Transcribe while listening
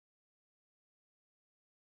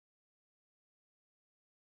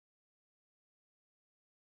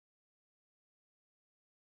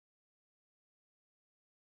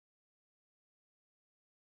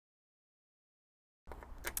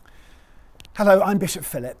Hello, I'm Bishop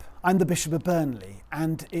Philip. I'm the Bishop of Burnley,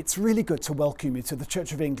 and it's really good to welcome you to the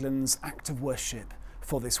Church of England's Act of Worship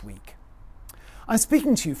for this week. I'm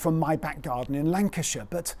speaking to you from my back garden in Lancashire,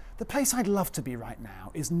 but the place I'd love to be right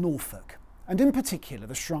now is Norfolk, and in particular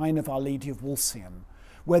the shrine of Our Lady of Walsingham,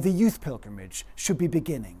 where the youth pilgrimage should be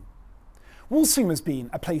beginning. Walsingham has been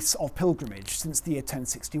a place of pilgrimage since the year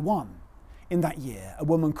 1061. In that year, a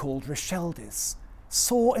woman called Rocheldis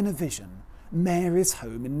saw in a vision Mary's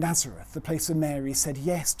home in Nazareth, the place where Mary said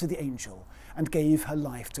yes to the angel and gave her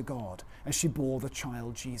life to God as she bore the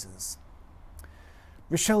child Jesus.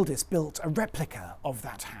 Rocheldis built a replica of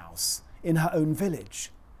that house in her own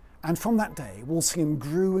village, and from that day Walsingham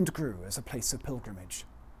grew and grew as a place of pilgrimage.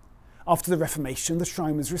 After the Reformation, the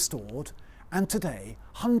shrine was restored, and today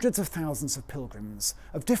hundreds of thousands of pilgrims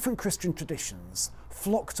of different Christian traditions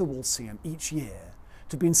flock to Walsingham each year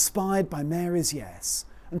to be inspired by Mary's yes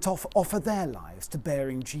and to offer their lives to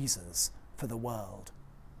bearing Jesus for the world.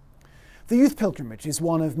 The youth pilgrimage is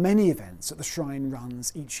one of many events that the shrine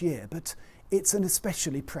runs each year, but it's an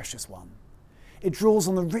especially precious one. It draws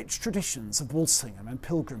on the rich traditions of Walsingham and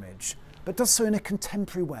pilgrimage, but does so in a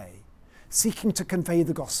contemporary way, seeking to convey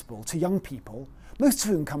the gospel to young people, most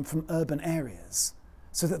of whom come from urban areas,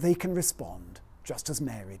 so that they can respond just as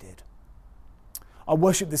Mary did. Our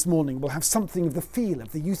worship this morning will have something of the feel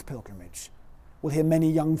of the youth pilgrimage. We'll hear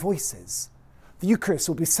many young voices. The Eucharist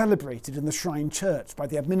will be celebrated in the Shrine Church by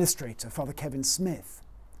the administrator, Father Kevin Smith.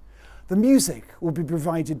 The music will be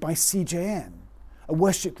provided by CJM, a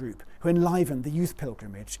worship group who enliven the youth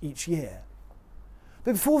pilgrimage each year.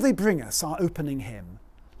 But before they bring us our opening hymn,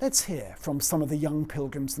 let's hear from some of the young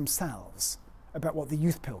pilgrims themselves about what the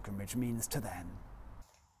youth pilgrimage means to them.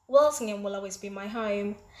 Walsingham will always be my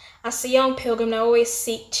home. As a young pilgrim, I always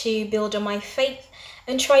seek to build on my faith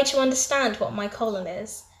and try to understand what my calling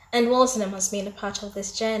is, and Walsingham has been a part of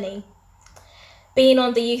this journey. Being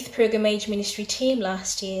on the youth pilgrimage ministry team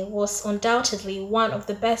last year was undoubtedly one of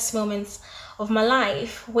the best moments of my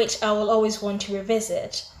life, which I will always want to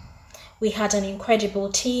revisit. We had an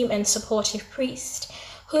incredible team and supportive priest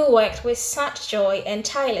who worked with such joy and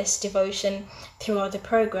tireless devotion throughout the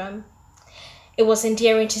program. It was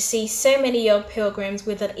endearing to see so many young pilgrims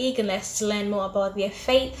with an eagerness to learn more about their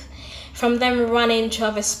faith, from them running to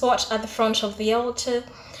have a spot at the front of the altar,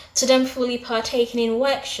 to them fully partaking in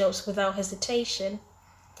workshops without hesitation.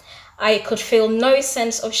 I could feel no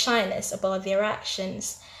sense of shyness about their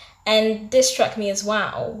actions, and this struck me as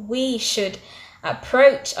wow. We should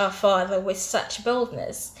approach our Father with such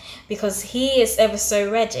boldness, because He is ever so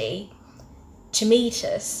ready to meet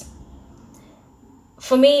us.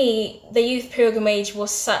 For me, the youth pilgrimage was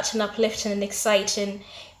such an uplifting and exciting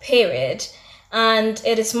period, and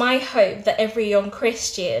it is my hope that every young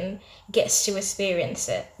Christian gets to experience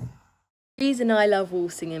it. The reason I love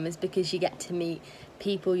Walsingham is because you get to meet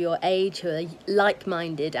people your age who are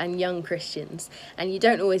like-minded and young Christians, and you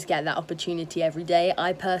don't always get that opportunity every day.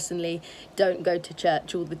 I personally don't go to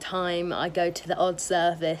church all the time. I go to the odd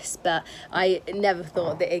service, but I never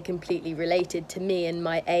thought that it completely related to me and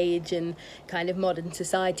my age and kind of modern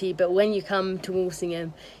society. But when you come to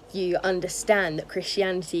Walsingham, you understand that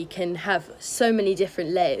Christianity can have so many different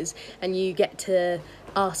layers, and you get to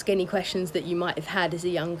ask any questions that you might have had as a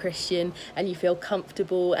young Christian, and you feel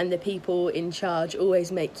comfortable, and the people in charge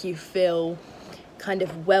always make you feel kind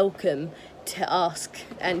of welcome to ask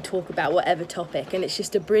and talk about whatever topic, and it's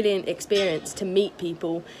just a brilliant experience to meet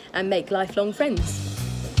people and make lifelong friends.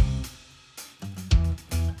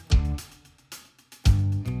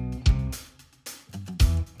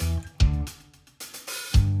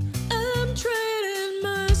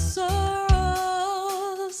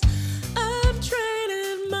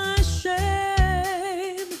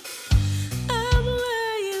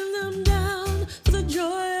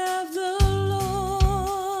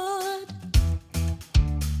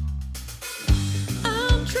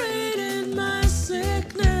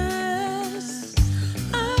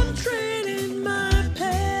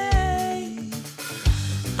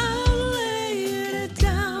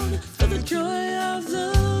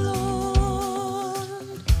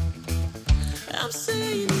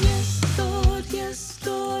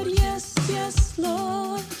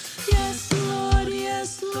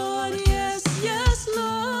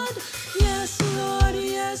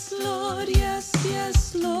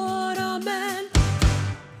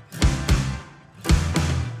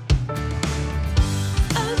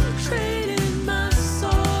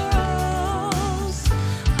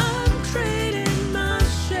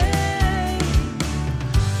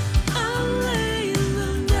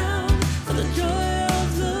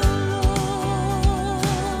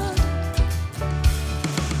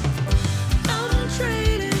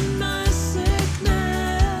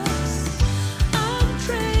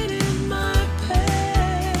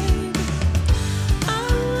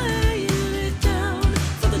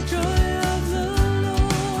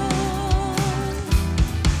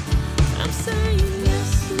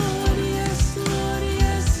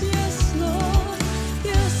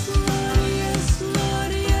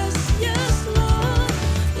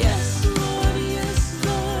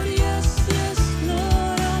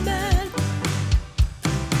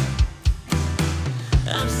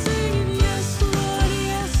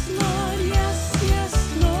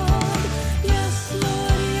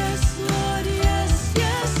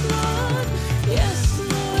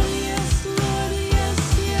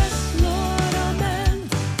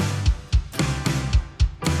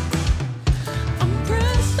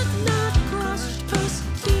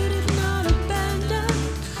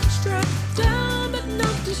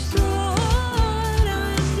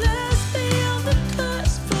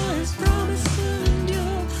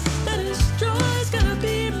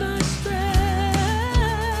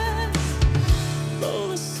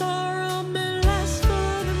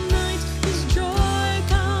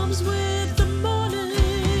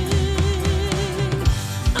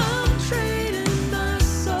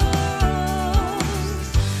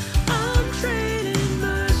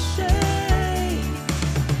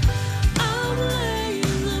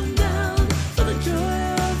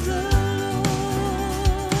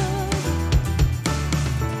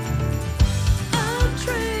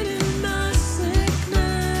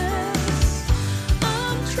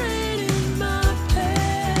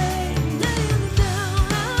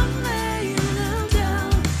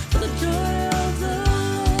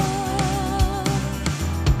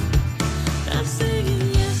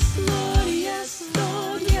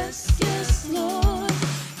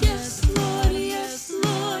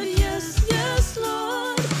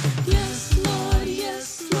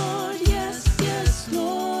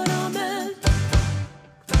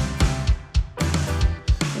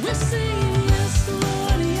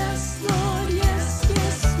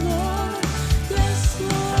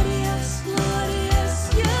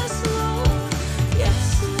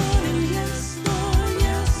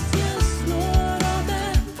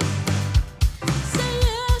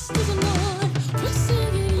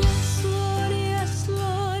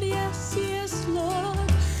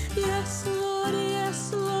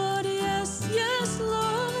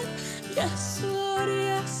 Yes, Lord,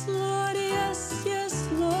 yes, Lord, yes, yes,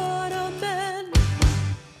 Lord, amen.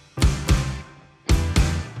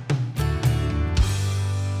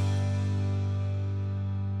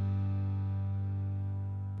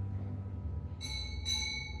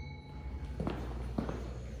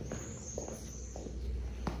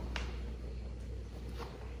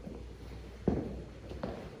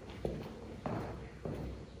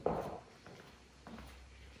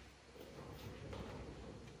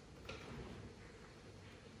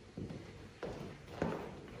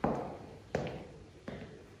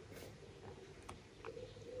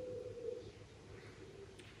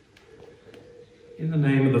 In the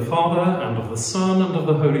name of the Father, and of the Son, and of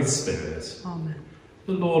the Holy Spirit. Amen.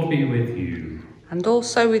 The Lord be with you. And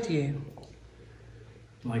also with you.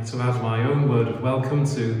 I'd like to add my own word of welcome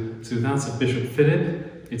to that of Bishop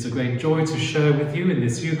Philip. It's a great joy to share with you in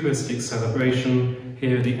this Eucharistic celebration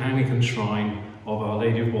here at the Anglican shrine of Our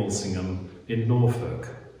Lady of Walsingham in Norfolk.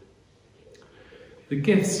 The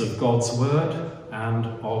gifts of God's word and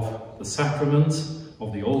of the sacrament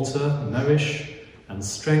of the altar nourish and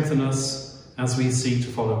strengthen us as we seek to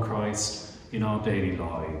follow Christ in our daily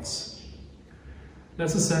lives.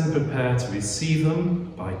 Let us then prepare to receive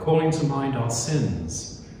them by calling to mind our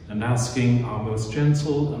sins and asking our most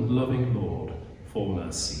gentle and loving Lord for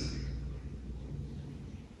mercy.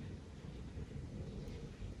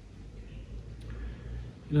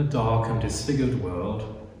 In a dark and disfigured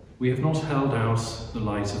world, we have not held out the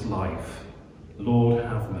light of life. Lord,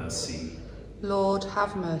 have mercy. Lord,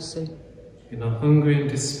 have mercy. In a hungry and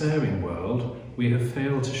despairing world, we have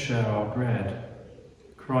failed to share our bread.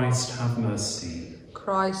 Christ, have mercy.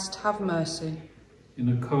 Christ, have mercy. In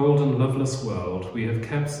a cold and loveless world, we have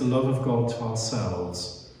kept the love of God to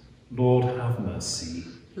ourselves. Lord, have mercy.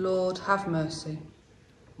 Lord, have mercy.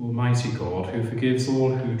 Almighty God, who forgives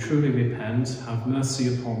all who truly repent, have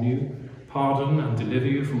mercy upon you, pardon and deliver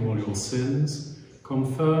you from all your sins,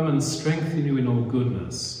 confirm and strengthen you in all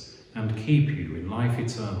goodness, and keep you in life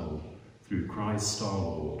eternal, through Christ our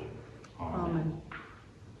Lord. Amen.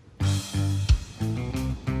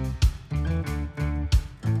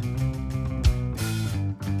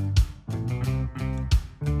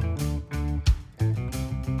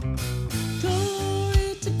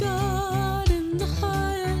 Glory to God in the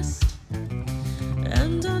highest,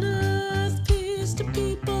 and on earth peace to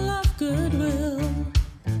people of good will.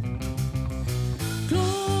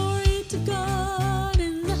 Glory to God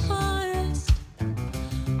in the highest,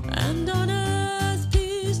 and on earth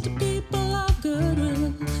peace to people of good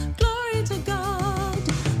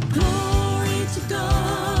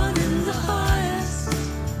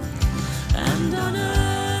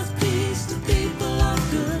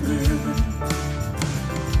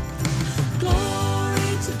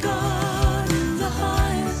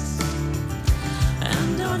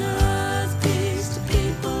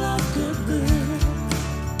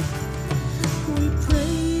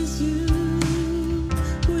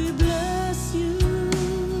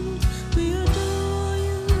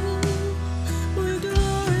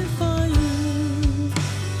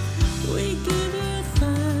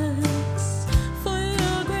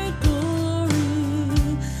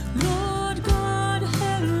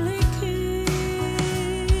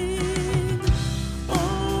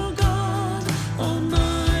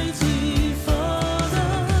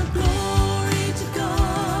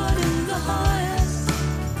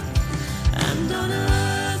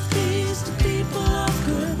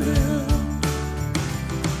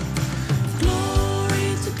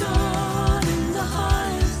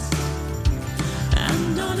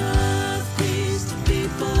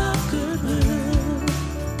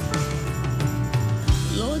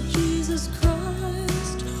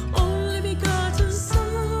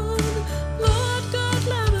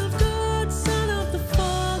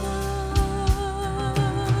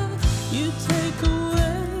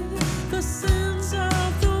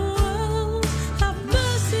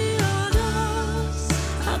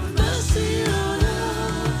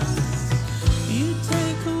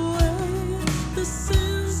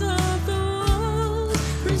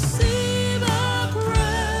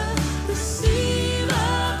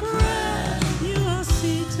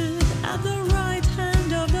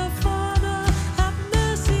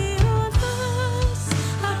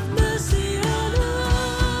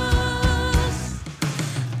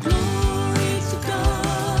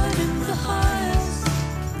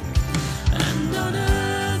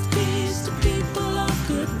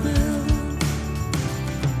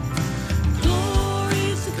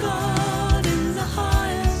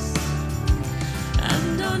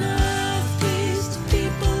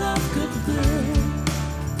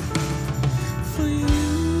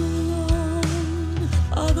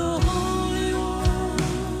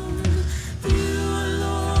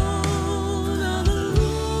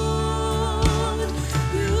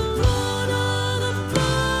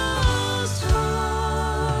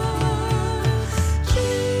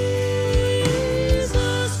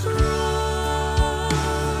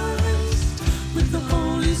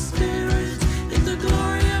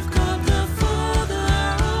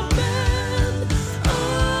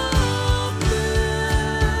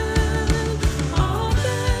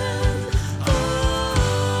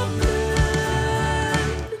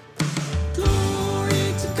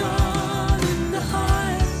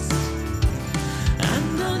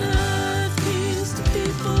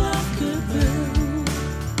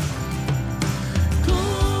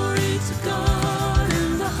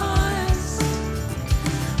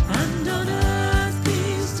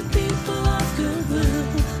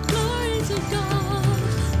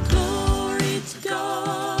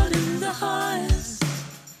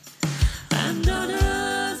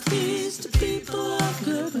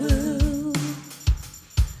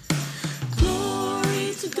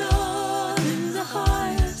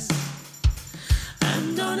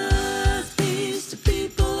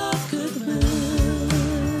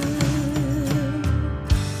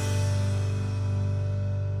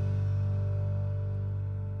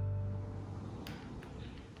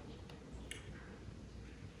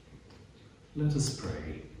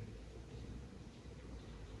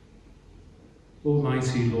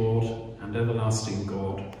Almighty Lord and everlasting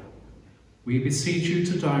God, we beseech you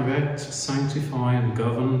to direct, sanctify and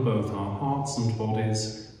govern both our hearts and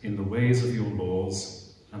bodies in the ways of your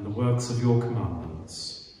laws and the works of your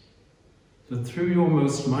commandments, that through your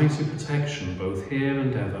most mighty protection, both here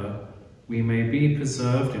and ever, we may be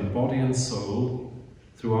preserved in body and soul,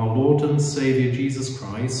 through our Lord and Saviour Jesus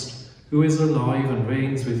Christ, who is alive and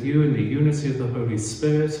reigns with you in the unity of the Holy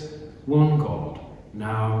Spirit, one God,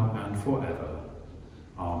 now and forever.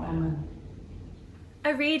 Amen. Amen.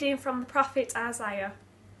 A reading from the prophet Isaiah.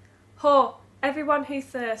 Ho, everyone who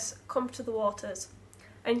thirsts, come to the waters,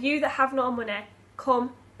 and you that have no money,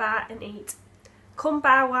 come, buy and eat. Come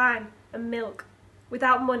buy wine and milk,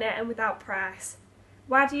 without money and without price.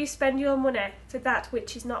 Why do you spend your money for that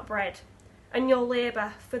which is not bread, and your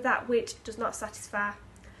labour for that which does not satisfy?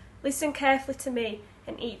 Listen carefully to me,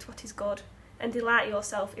 and eat what is good, and delight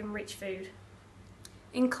yourself in rich food.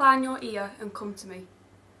 Incline your ear and come to me.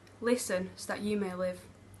 Listen, so that you may live.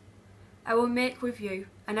 I will make with you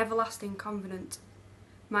an everlasting covenant,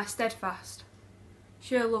 my steadfast,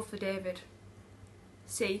 sure love for David.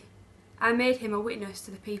 See, I made him a witness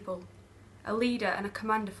to the people, a leader and a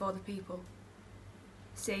commander for the people.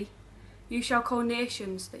 See, you shall call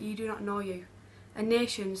nations that you do not know you, and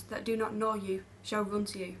nations that do not know you shall run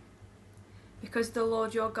to you. Because the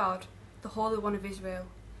Lord your God, the Holy One of Israel,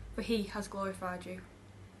 for he has glorified you.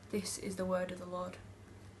 This is the word of the Lord.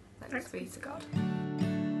 Thanks be to God.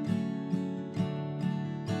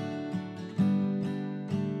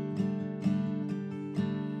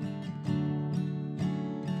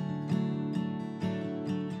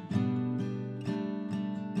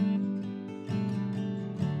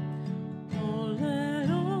 Oh, let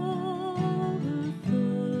all who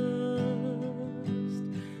thirst,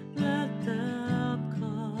 let them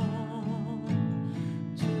come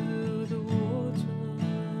to the water,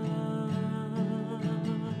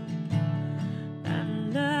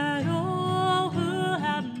 and let all who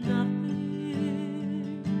have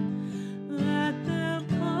nothing, let them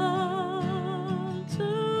come to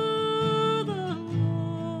the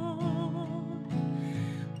Lord.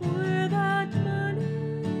 Without money,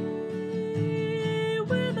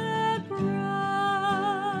 without price,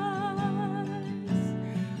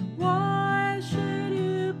 why should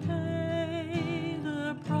you pay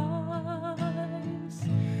the price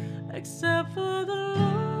except for the Lord?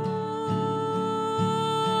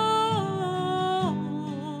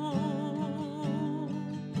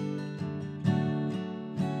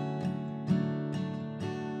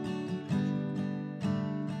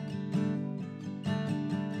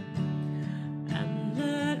 And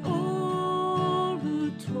let all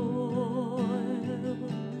who toil,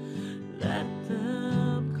 let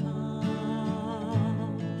them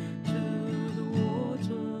come to the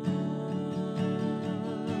water,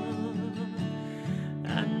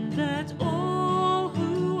 and let all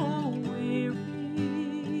who are weary,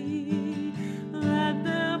 let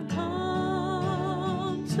them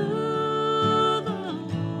come to the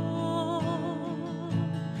Lord.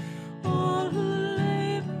 All who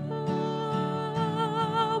labor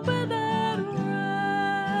without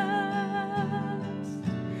rest,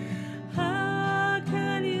 how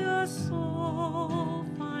can your soul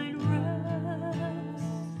find rest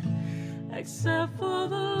except for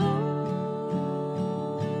the Lord?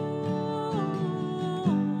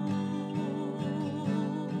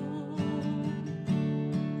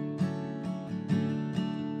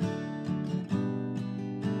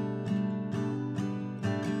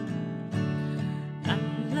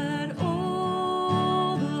 And let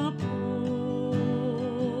all the poor,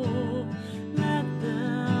 let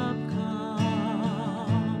them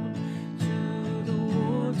come to the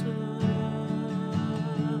water.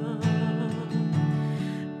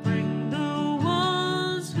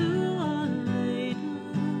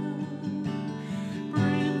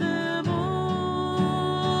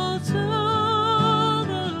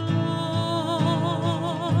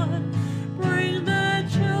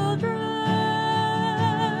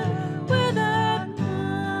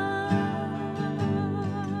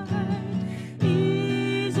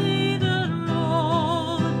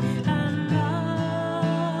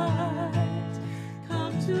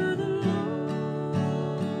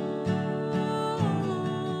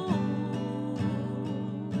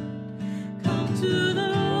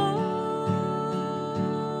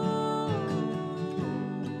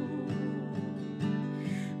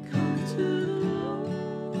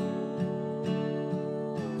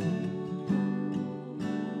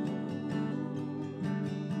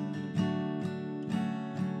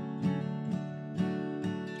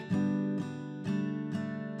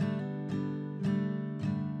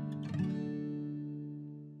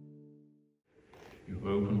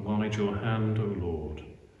 open wide your hand, O Lord.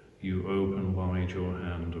 You open wide your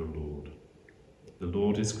hand, O Lord. The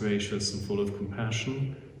Lord is gracious and full of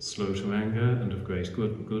compassion, slow to anger and of great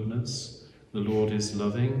goodness. The Lord is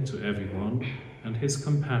loving to everyone, and his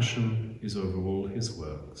compassion is over all his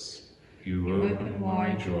works. You open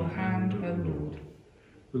wide your hand, O Lord.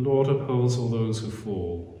 The Lord upholds all those who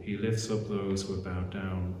fall. He lifts up those who are bowed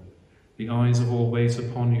down. The eyes of all wait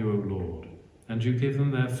upon you, O Lord, and you give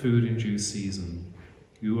them their food in due season.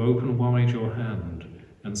 You open wide your hand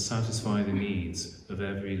and satisfy the needs of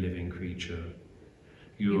every living creature.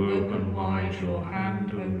 You open wide your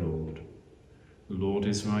hand, O Lord. The Lord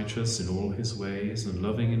is righteous in all his ways and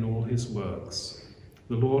loving in all his works.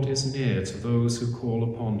 The Lord is near to those who call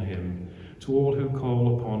upon him, to all who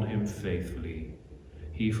call upon him faithfully.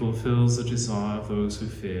 He fulfills the desire of those who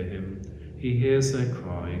fear him. He hears their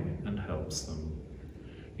cry and helps them.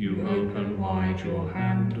 You open wide your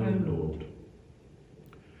hand, O Lord.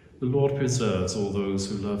 The Lord preserves all those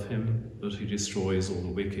who love him, but he destroys all the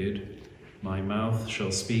wicked. My mouth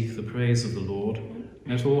shall speak the praise of the Lord.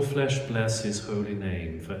 Let all flesh bless his holy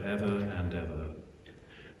name for ever and ever.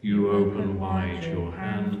 You open wide your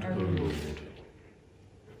hand, O Lord.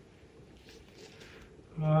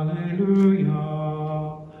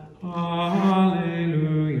 Alleluia,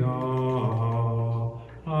 alleluia,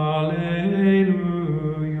 alleluia.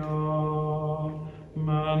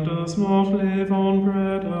 Man does not live on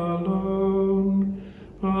bread alone,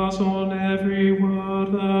 but on every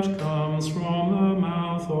word that comes from the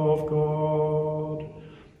mouth of God.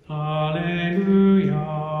 Alleluia,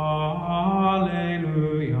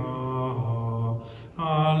 alleluia,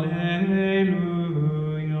 alleluia.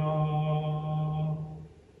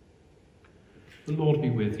 The Lord be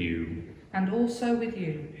with you. And also with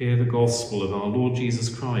you. Hear the gospel of our Lord Jesus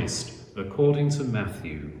Christ according to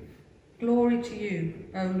Matthew. Glory to you,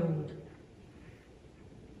 O Lord.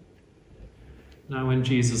 Now when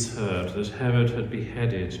Jesus heard that Herod had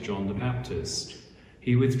beheaded John the Baptist,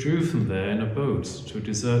 he withdrew from there in a boat to a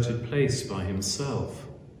deserted place by himself.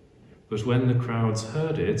 But when the crowds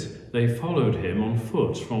heard it, they followed him on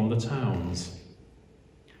foot from the towns.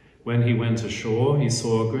 When he went ashore, he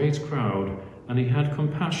saw a great crowd, and he had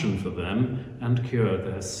compassion for them and cured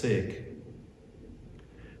their sick.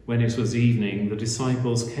 When it was evening, the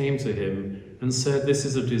disciples came to him and said, "This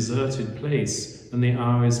is a deserted place, and the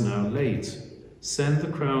hour is now late. Send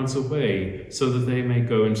the crowds away so that they may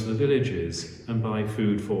go into the villages and buy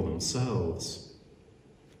food for themselves."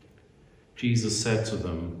 Jesus said to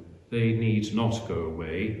them, "They need not go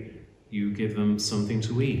away. You give them something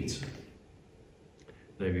to eat."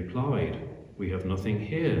 They replied, "We have nothing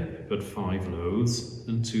here but 5 loaves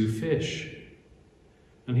and 2 fish."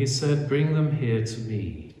 And he said, "Bring them here to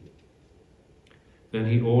me." Then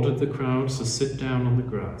he ordered the crowds to sit down on the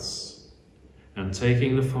grass. And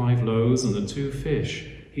taking the 5 loaves and the 2 fish,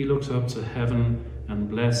 he looked up to heaven and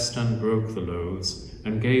blessed and broke the loaves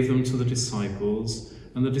and gave them to the disciples,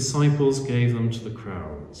 and the disciples gave them to the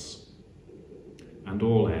crowds. And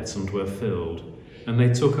all ate and were filled, and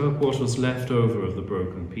they took up what was left over of the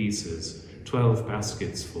broken pieces, 12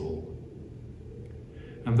 baskets full.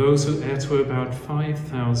 And those who ate were about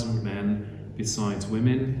 5,000 men, besides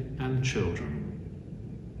women and children.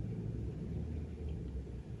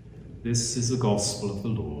 This is the gospel of the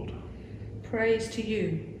Lord. Praise to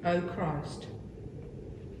you, O Christ.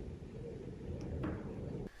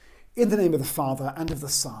 In the name of the Father, and of the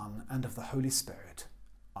Son, and of the Holy Spirit.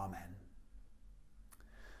 Amen.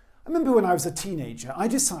 I remember when I was a teenager, I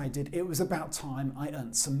decided it was about time I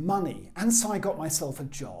earned some money, and so I got myself a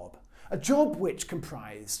job which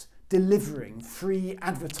comprised delivering free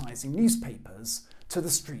advertising newspapers to the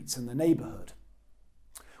streets in the neighbourhood.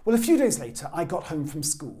 Well, a few days later, I got home from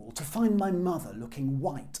school to find my mother looking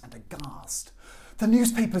white and aghast. "The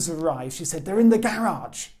newspapers arrived," she said. "They're in the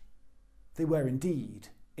garage." They were indeed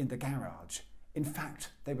in the garage. In fact,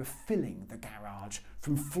 they were filling the garage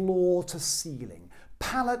from floor to ceiling,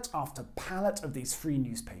 pallet after pallet of these free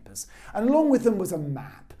newspapers. And along with them was a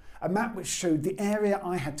map which showed the area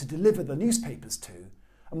I had to deliver the newspapers to,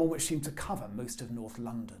 and one which seemed to cover most of North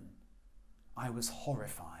London. I was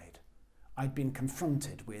horrified. I'd been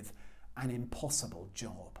confronted with an impossible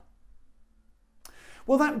job.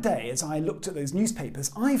 Well, that day, as I looked at those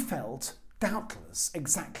newspapers, I felt, doubtless,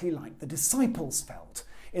 exactly like the disciples felt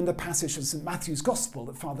in the passage of St. Matthew's Gospel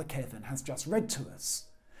that Father Kevin has just read to us.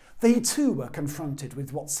 They too were confronted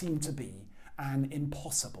with what seemed to be an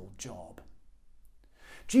impossible job.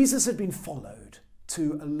 Jesus had been followed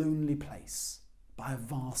to a lonely place by a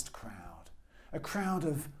vast crowd, a crowd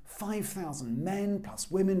of 5,000 men plus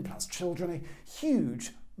women plus children, a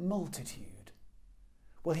huge multitude.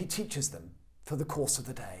 Well, he teaches them for the course of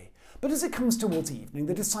the day. But as it comes towards evening,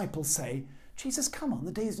 the disciples say, Jesus, come on,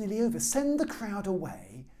 the day is nearly over. Send the crowd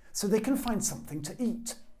away so they can find something to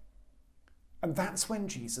eat. And that's when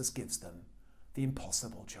Jesus gives them the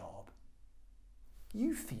impossible job.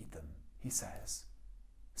 You feed them, he says.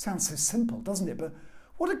 Sounds so simple, doesn't it? But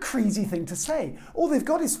what a crazy thing to say. All they've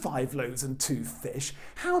got is 5 loaves and 2 fish.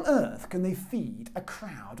 How on earth can they feed a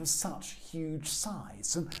crowd of such huge size,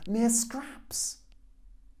 some mere scraps?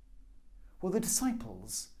 Well, the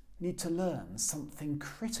disciples need to learn something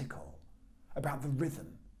critical about the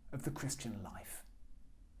rhythm of the Christian life.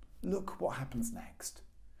 Look what happens next.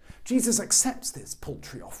 Jesus accepts this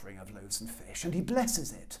paltry offering of loaves and fish and he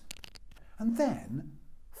blesses it. And then,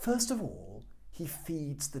 first of all, he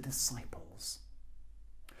feeds the disciples.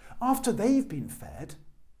 After they've been fed,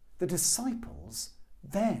 the disciples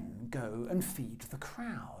then go and feed the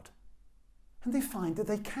crowd. And they find that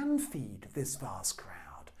they can feed this vast crowd.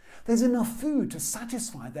 There's enough food to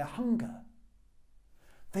satisfy their hunger.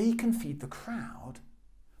 They can feed the crowd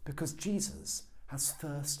because Jesus has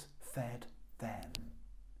first fed them.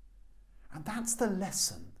 And that's the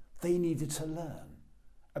lesson they needed to learn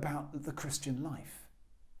about the Christian life.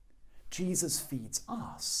 Jesus feeds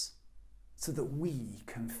us so that we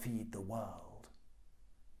can feed the world.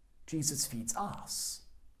 Jesus feeds us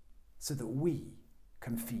so that we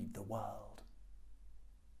can feed the world.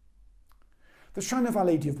 The Shrine of Our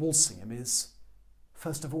Lady of Walsingham is,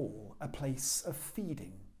 first of all, a place of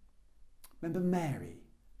feeding. Remember Mary,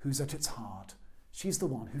 who's at its heart. She's the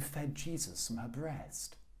one who fed Jesus from her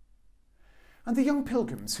breast. And the young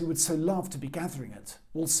pilgrims who would so love to be gathering at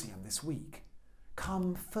Walsingham this week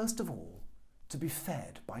come, first of all, to be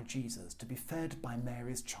fed by Jesus, to be fed by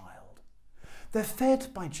Mary's child. They're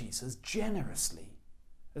fed by Jesus generously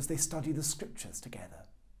as they study the scriptures together.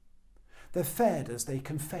 They're fed as they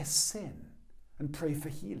confess sin and pray for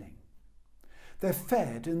healing. They're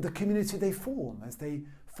fed in the community they form as they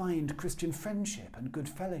find Christian friendship and good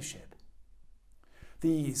fellowship.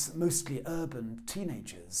 These mostly urban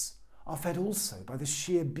teenagers are fed also by the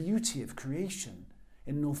sheer beauty of creation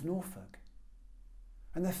in North Norfolk.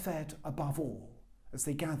 And they're fed above all as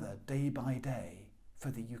they gather day by day for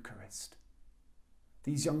the Eucharist.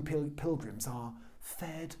 These young pilgrims are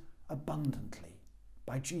fed abundantly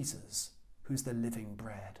by Jesus, who's the living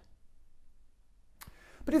bread.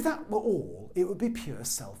 But if that were all, it would be pure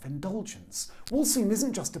self-indulgence. Walsingham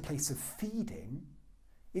isn't just a place of feeding,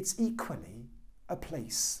 it's equally a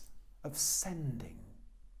place of sending.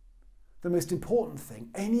 The most important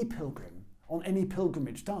thing any pilgrim on any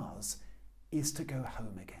pilgrimage does is to go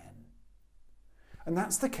home again. And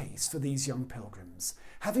that's the case for these young pilgrims.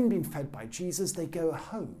 Having been fed by Jesus, they go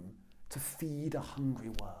home to feed a hungry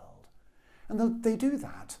world. And they do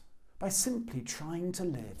that by simply trying to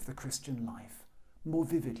live the Christian life more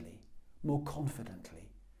vividly, more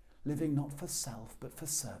confidently, living not for self but for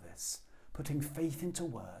service, putting faith into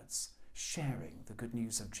words, sharing the good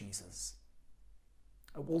news of Jesus.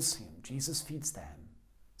 At Walsingham, Jesus feeds them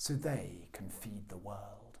so they can feed the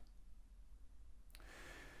world.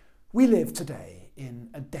 We live today in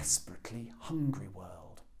a desperately hungry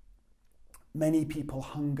world. Many people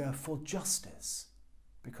hunger for justice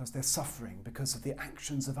because they're suffering because of the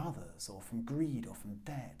actions of others or from greed or from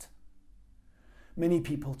debt. Many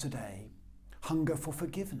people today hunger for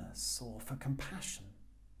forgiveness or for compassion.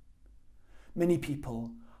 Many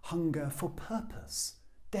people hunger for purpose,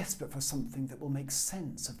 desperate for something that will make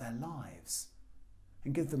sense of their lives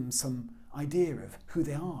and give them some idea of who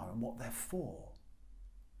they are and what they're for.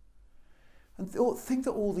 And the thing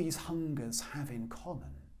that all these hungers have in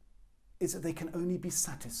common is that they can only be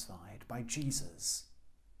satisfied by Jesus,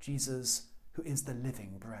 Jesus who is the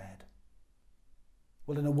living bread.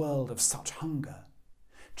 Well, in a world of such hunger,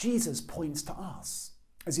 Jesus points to us,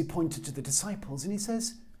 as he pointed to the disciples, and he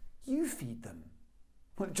says, you feed them.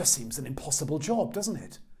 Well, it just seems an impossible job, doesn't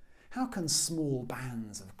it? How can small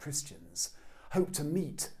bands of Christians hope to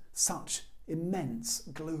meet such immense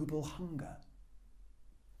global hunger?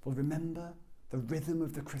 Well, remember the rhythm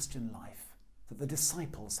of the Christian life that the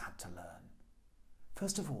disciples had to learn.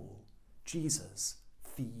 First of all, Jesus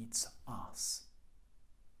feeds us.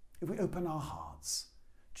 If we open our hearts,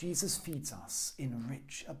 Jesus feeds us in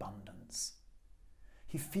rich abundance.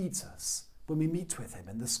 He feeds us when we meet with him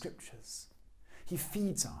in the scriptures. He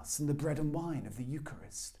feeds us in the bread and wine of the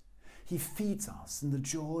Eucharist. He feeds us in the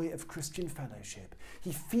joy of Christian fellowship.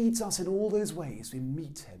 He feeds us in all those ways we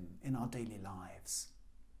meet him in our daily lives.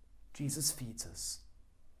 Jesus feeds us.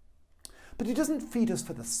 But he doesn't feed us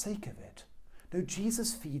for the sake of it. No,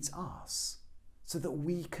 Jesus feeds us so that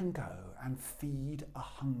we can go and feed a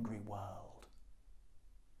hungry world.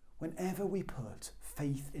 Whenever we put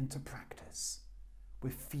faith into practice,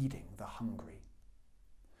 we're feeding the hungry.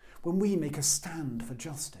 When we make a stand for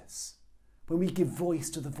justice, when we give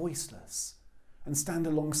voice to the voiceless and stand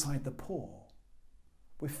alongside the poor,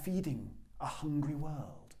 we're feeding a hungry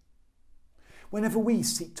world. Whenever we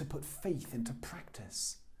seek to put faith into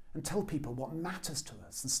practice and tell people what matters to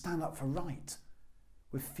us and stand up for right,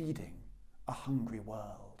 we're feeding a hungry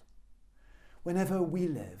world. Whenever we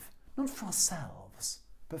live, not for ourselves,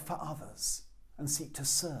 but for others, and seek to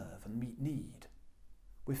serve and meet need,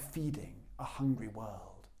 we're feeding a hungry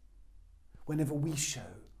world. Whenever we show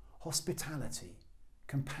hospitality,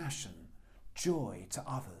 compassion, joy to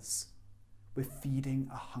others, we're feeding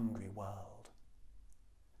a hungry world.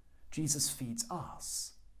 Jesus feeds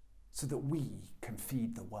us so that we can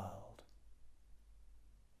feed the world.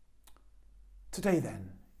 Today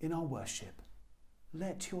then, in our worship,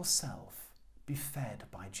 let yourself be fed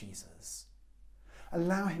by Jesus.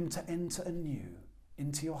 Allow him to enter anew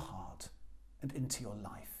into your heart and into your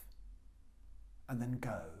life. And then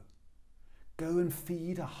go and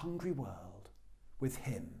feed a hungry world with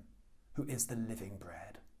him who is the living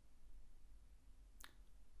bread.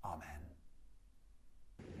 Amen.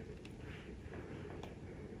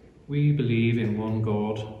 We believe in one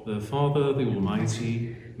God, the Father, the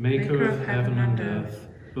Almighty, maker of heaven and earth,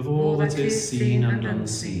 of all that is seen and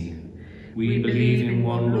unseen. We believe in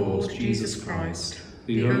one Lord Jesus Christ,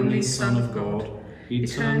 the only Son of God,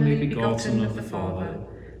 eternally begotten of the Father,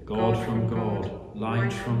 God from God,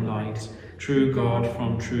 light from light, true God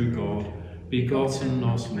from true God, begotten,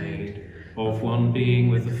 not made, of one being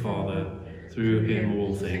with the Father, through him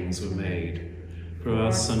all things were made. For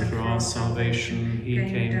us and for our salvation he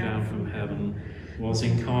came down from heaven, was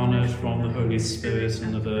incarnate from the Holy Spirit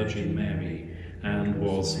and the Virgin Mary, and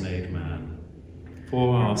was made man.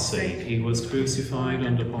 For our sake he was crucified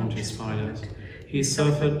under Pontius Pilate. He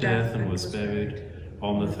suffered death and was buried.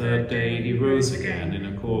 On the third day he rose again in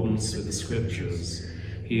accordance with the Scriptures.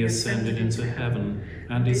 He ascended into heaven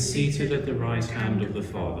and is seated at the right hand of the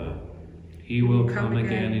Father. He will come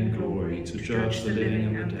again in glory to judge the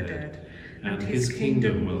living and the dead, and his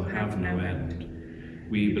kingdom will have no end.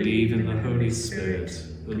 We believe in the Holy Spirit,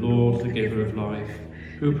 the Lord, the giver of life,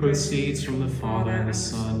 who proceeds from the Father and the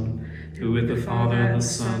Son, who with the Father and the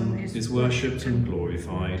Son is worshipped and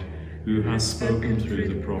glorified, who has spoken through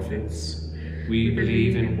the prophets. We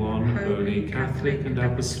believe in one holy, Catholic and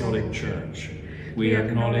Apostolic Church. We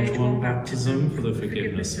acknowledge one baptism for the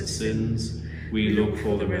forgiveness of sins. We look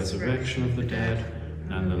for the resurrection of the dead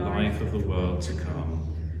and the life of the world to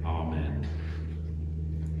come. Amen.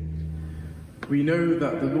 We know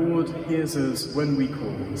that the Lord hears us when we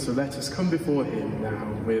call, so let us come before him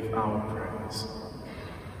now with our prayers.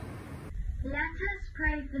 Let us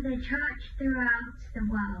pray for the Church throughout the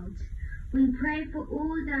world. We pray for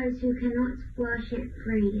all those who cannot worship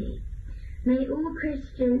freely. May all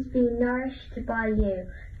Christians be nourished by you,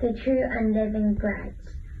 the true and living bread.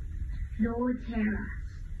 Lord, hear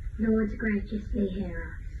us. Lord, graciously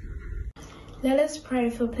hear us. Let us pray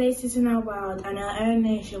for places in our world and our own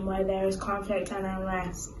nation where there is conflict and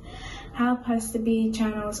unrest. Help us to be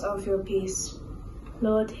channels of your peace.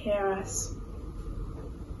 Lord, hear us.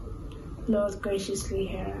 Lord, graciously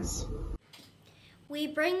hear us. We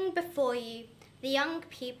bring before you the young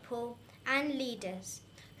people and leaders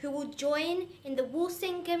who will join in the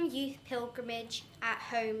Walsingham Youth Pilgrimage at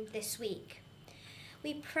home this week.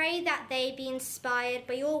 We pray that they be inspired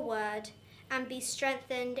by your word and be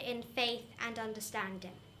strengthened in faith and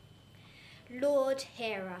understanding. Lord,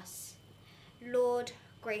 hear us. Lord,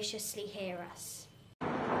 graciously hear us.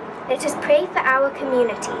 Let us pray for our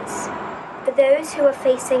communities, for those who are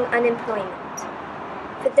facing unemployment,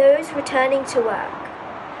 for those returning to work,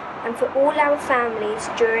 and for all our families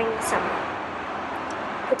during the summer.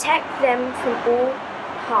 Protect them from all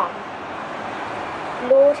harm.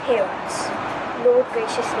 Lord, hear us. Lord,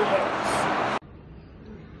 graciously hear us.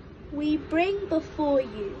 We bring before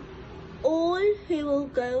you all who will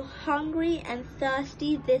go hungry and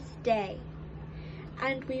thirsty this day,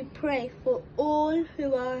 and we pray for all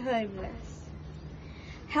who are homeless.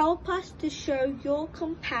 Help us to show your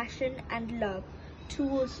compassion and love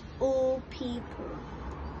towards all people.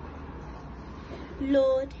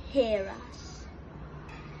 Lord, hear us.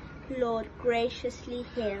 Lord, graciously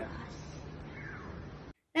hear us.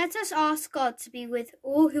 Let us ask God to be with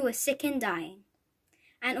all who are sick and dying,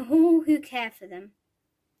 and all who care for them.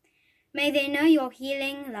 May they know your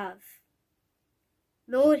healing love.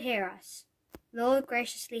 Lord, hear us. Lord,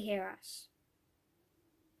 graciously hear us.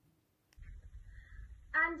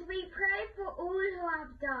 And we pray for all who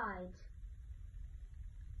have died.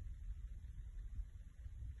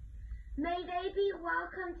 May they be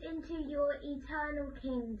welcomed into your eternal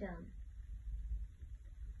kingdom.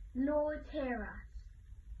 Lord, hear us.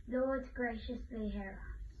 Lord, graciously hear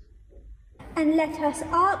us. And let us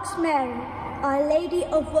ask Mary, Our Lady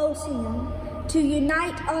of Walsingham, to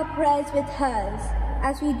unite our prayers with hers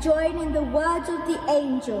as we join in the words of the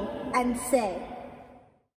angel and say,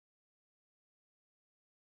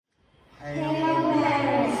 Hail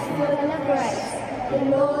Mary, full of grace, the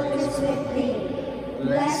Lord is with thee.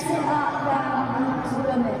 Blessed art thou amongst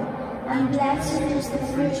women, and blessed is the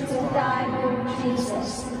fruit of thy womb,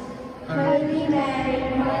 Jesus. Holy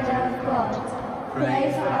Mary, Mother of God,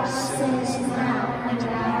 pray for us sinners now and at the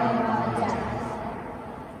hour of our death.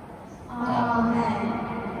 Amen.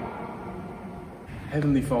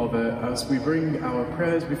 Heavenly Father, as we bring our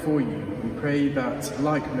prayers before you, we pray that,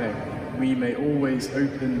 like Mary, we may always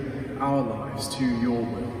open our lives to your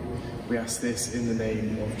will. We ask this in the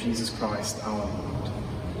name of Jesus Christ our Lord.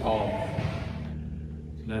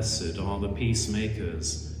 Amen. Blessed are the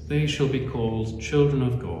peacemakers, they shall be called children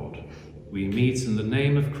of God. We meet in the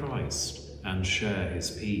name of Christ and share his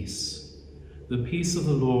peace. The peace of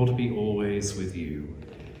the Lord be always with you.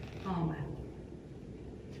 Amen.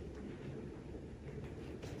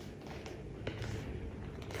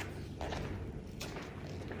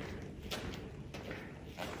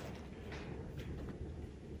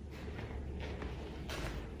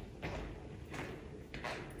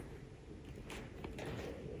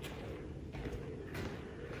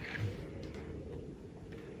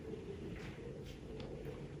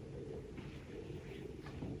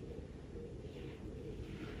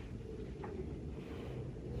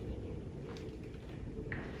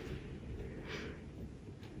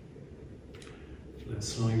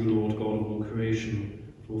 Blessed are you, Lord God of all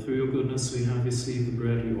creation, for through your goodness we have received the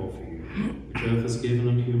bread we offer you, which earth has given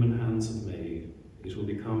and human hands have made. It will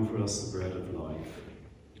become for us the bread of life.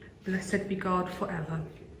 Blessed be God forever.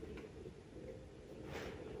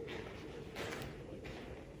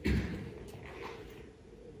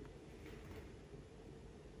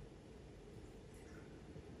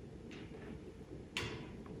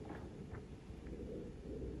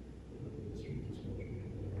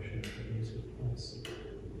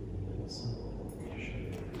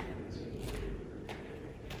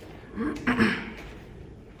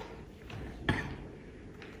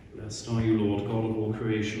 Blessed are you, Lord God of all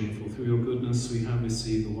creation, for through your goodness we have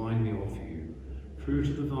received the wine we offer you. Fruit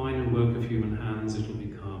of the vine and work of human hands, it will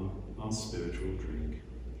become our spiritual drink.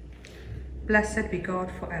 Blessed be God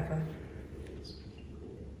forever.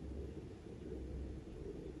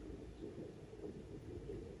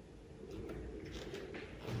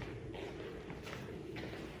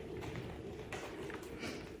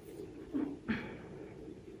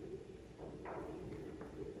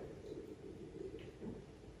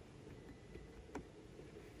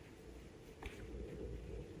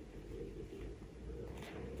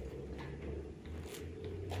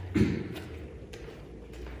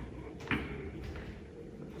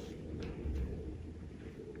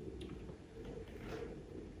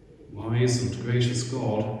 Wise and gracious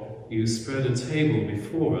God, you spread a table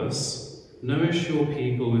before us. Nourish your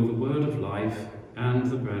people with the word of life and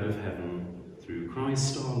the bread of heaven, through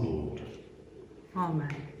Christ our Lord.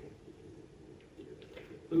 Amen.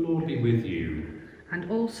 The Lord be with you. And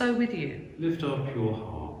also with you. Lift up your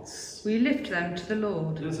hearts. We lift them to the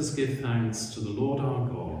Lord. Let us give thanks to the Lord our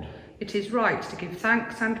God. It is right to give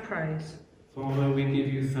thanks and praise. Father, we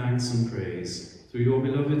give you thanks and praise through your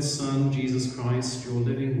beloved Son, Jesus Christ, your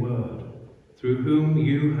living word, through whom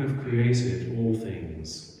you have created all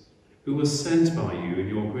things, who was sent by you in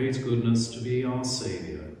your great goodness to be our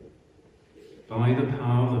Saviour. By the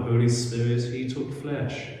power of the Holy Spirit, he took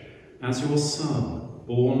flesh. As your Son,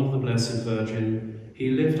 born of the Blessed Virgin, he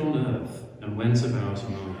lived on earth and went about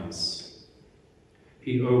among us.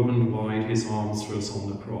 He opened wide his arms for us on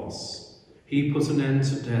the cross. He put an end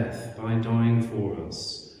to death by dying for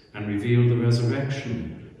us, and revealed the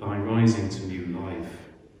resurrection by rising to new life.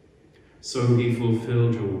 So he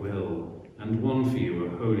fulfilled your will and won for you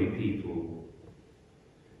a holy people.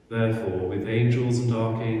 Therefore, with angels and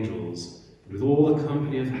archangels, with all the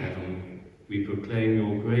company of heaven, we proclaim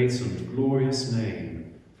your great and glorious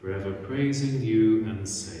name, forever praising you and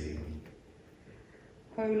saying,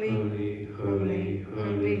 Holy, holy, holy,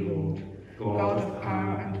 holy Lord, God of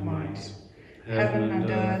power and might. Heaven and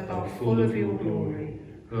earth are full of your glory.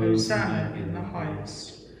 Hosanna in the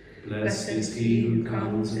highest. Blessed is he who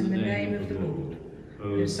comes in the name of the Lord.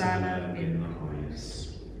 Hosanna in the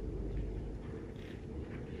highest.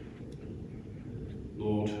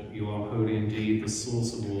 Lord, you are holy indeed, the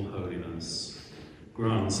source of all holiness.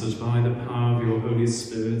 Grant that by the power of your Holy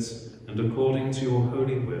Spirit and according to your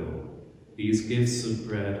holy will, These gifts of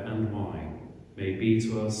bread and wine may be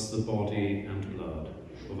to us the body and blood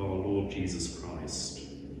of our Lord Jesus Christ,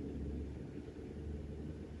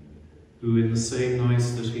 who in the same night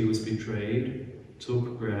that he was betrayed,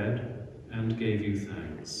 took bread and gave you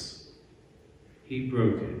thanks. He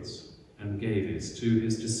broke it and gave it to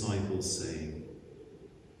his disciples, saying,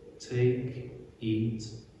 "Take, eat,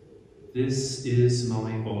 this is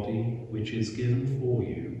my body which is given for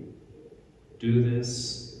you. Do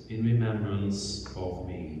this in remembrance of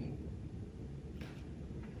me."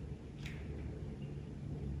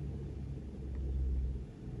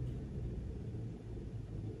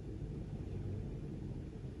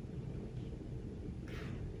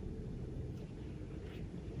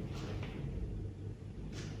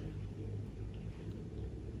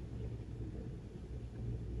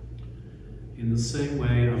 In the same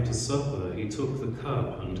way, after supper, he took the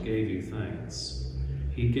cup and gave you thanks.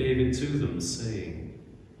 He gave it to them, saying,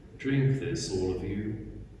 "Drink this, all of you.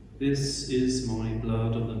 This is my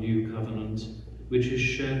blood of the new covenant, which is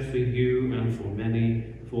shed for you and for many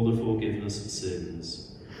for the forgiveness of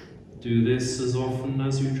sins. Do this as often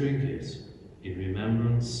as you drink it, in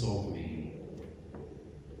remembrance of me."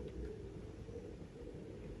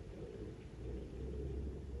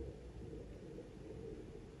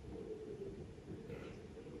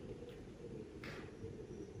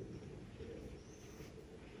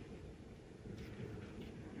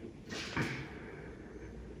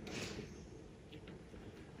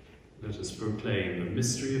 Let us proclaim the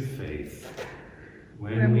mystery of faith.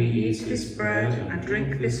 When we eat this bread and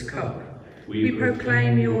drink this cup, we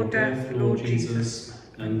proclaim your death, Lord Jesus,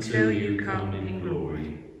 until you come in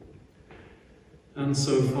glory. And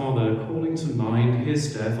so, Father, calling to mind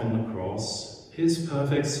his death on the cross, his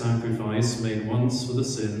perfect sacrifice made once for the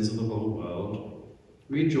sins of the whole world,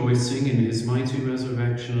 rejoicing in his mighty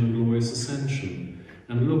resurrection and glorious ascension,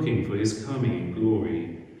 and looking for his coming in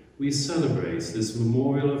glory, we celebrate this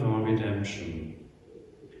memorial of our redemption.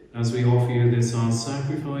 As we offer you this our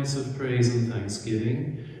sacrifice of praise and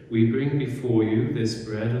thanksgiving, we bring before you this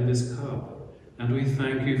bread and this cup, and we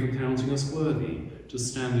thank you for counting us worthy to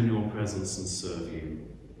stand in your presence and serve you.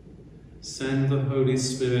 Send the Holy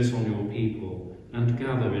Spirit on your people, and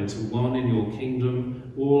gather into one in your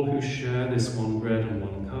kingdom all who share this one bread and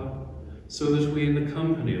one cup, so that we, in the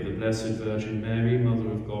company of the Blessed Virgin Mary,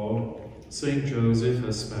 Mother of God, Saint Joseph,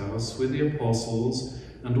 her spouse, with the apostles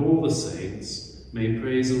and all the saints, may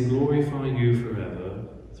praise and glorify you forever,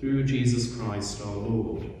 through Jesus Christ our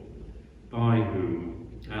Lord, by whom,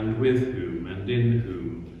 and with whom, and in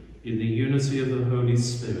whom, in the unity of the Holy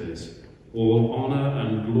Spirit, all honour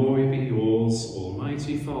and glory be yours,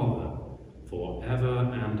 Almighty Father, for ever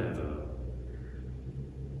and ever.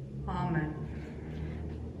 Amen.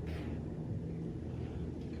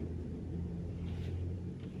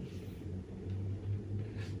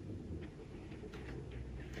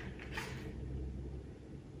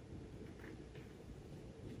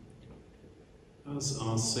 As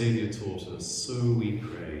our Saviour taught us, so we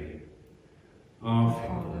pray. Our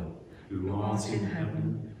Father, who art in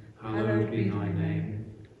heaven, hallowed be thy name.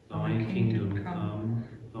 Thy kingdom come,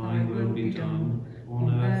 thy will be done,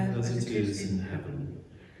 on earth as it is in heaven.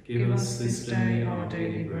 Give us this day our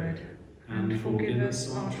daily bread, and forgive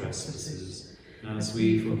us our trespasses, as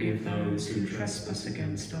we forgive those who trespass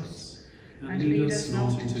against us. And lead us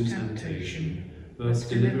not into temptation, but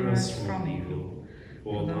deliver us from evil.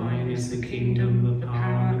 For thine is the kingdom, the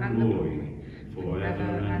power, and the glory, forever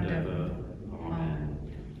and ever. Amen.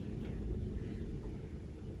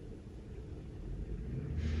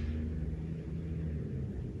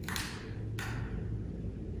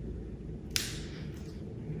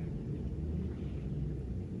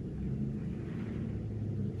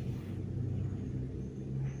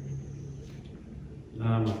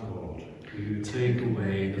 Lamb of God, you take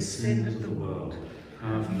away the sin of the world,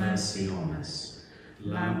 have mercy on us.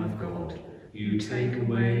 Lamb of God, you take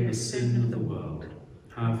away the sin of the world,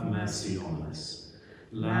 have mercy on us.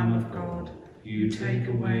 Lamb of God, you take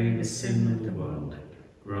away the sin of the world,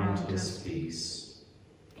 grant us peace.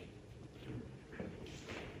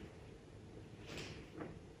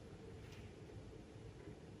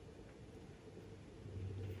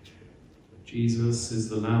 Jesus is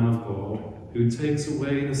the Lamb of God, who takes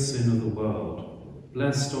away the sin of the world.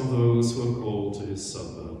 Blessed are those who are called to his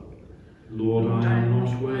supper. Lord, I am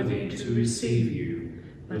not worthy to receive you,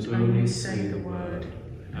 but only say the word,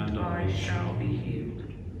 and I shall be healed.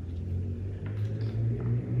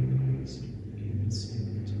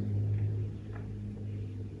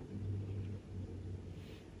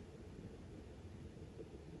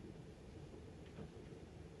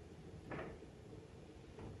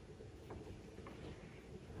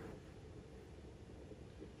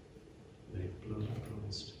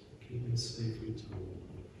 safe return.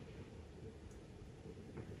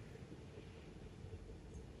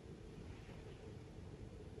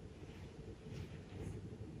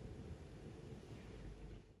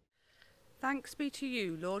 Thanks be to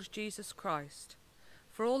you, Lord Jesus Christ,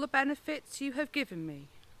 for all the benefits you have given me,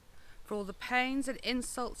 for all the pains and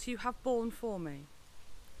insults you have borne for me.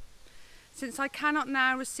 Since I cannot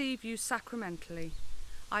now receive you sacramentally,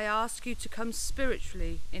 I ask you to come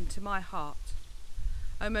spiritually into my heart.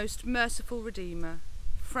 O most merciful Redeemer,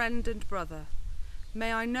 friend and brother,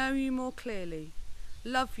 may I know you more clearly,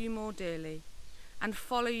 love you more dearly, and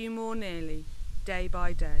follow you more nearly, day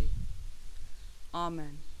by day.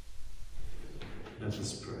 Amen. Let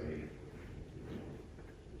us pray.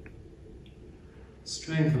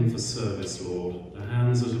 Strengthen for service, Lord, the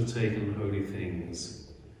hands that have taken holy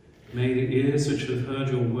things. May the ears which have heard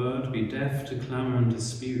your word be deaf to clamour and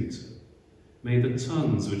dispute. May the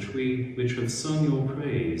tongues which have sung your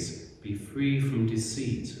praise be free from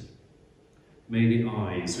deceit. May the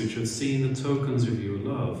eyes which have seen the tokens of your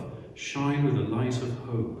love shine with the light of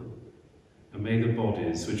hope. And may the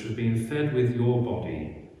bodies which have been fed with your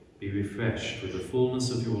body be refreshed with the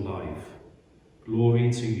fullness of your life.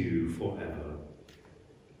 Glory to you forever.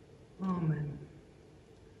 Amen.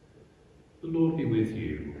 The Lord be with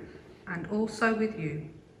you. And also with you.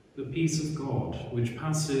 The peace of God, which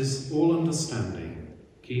passes all understanding,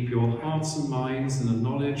 keep your hearts and minds in the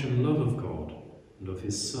knowledge and love of God and of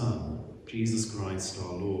his Son, Jesus Christ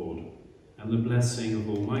our Lord, and the blessing of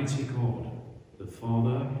Almighty God, the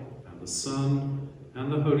Father, and the Son,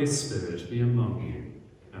 and the Holy Spirit be among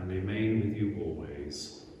you, and remain with you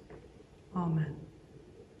always. Amen.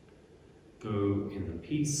 Go in the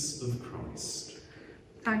peace of Christ.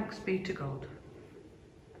 Thanks be to God.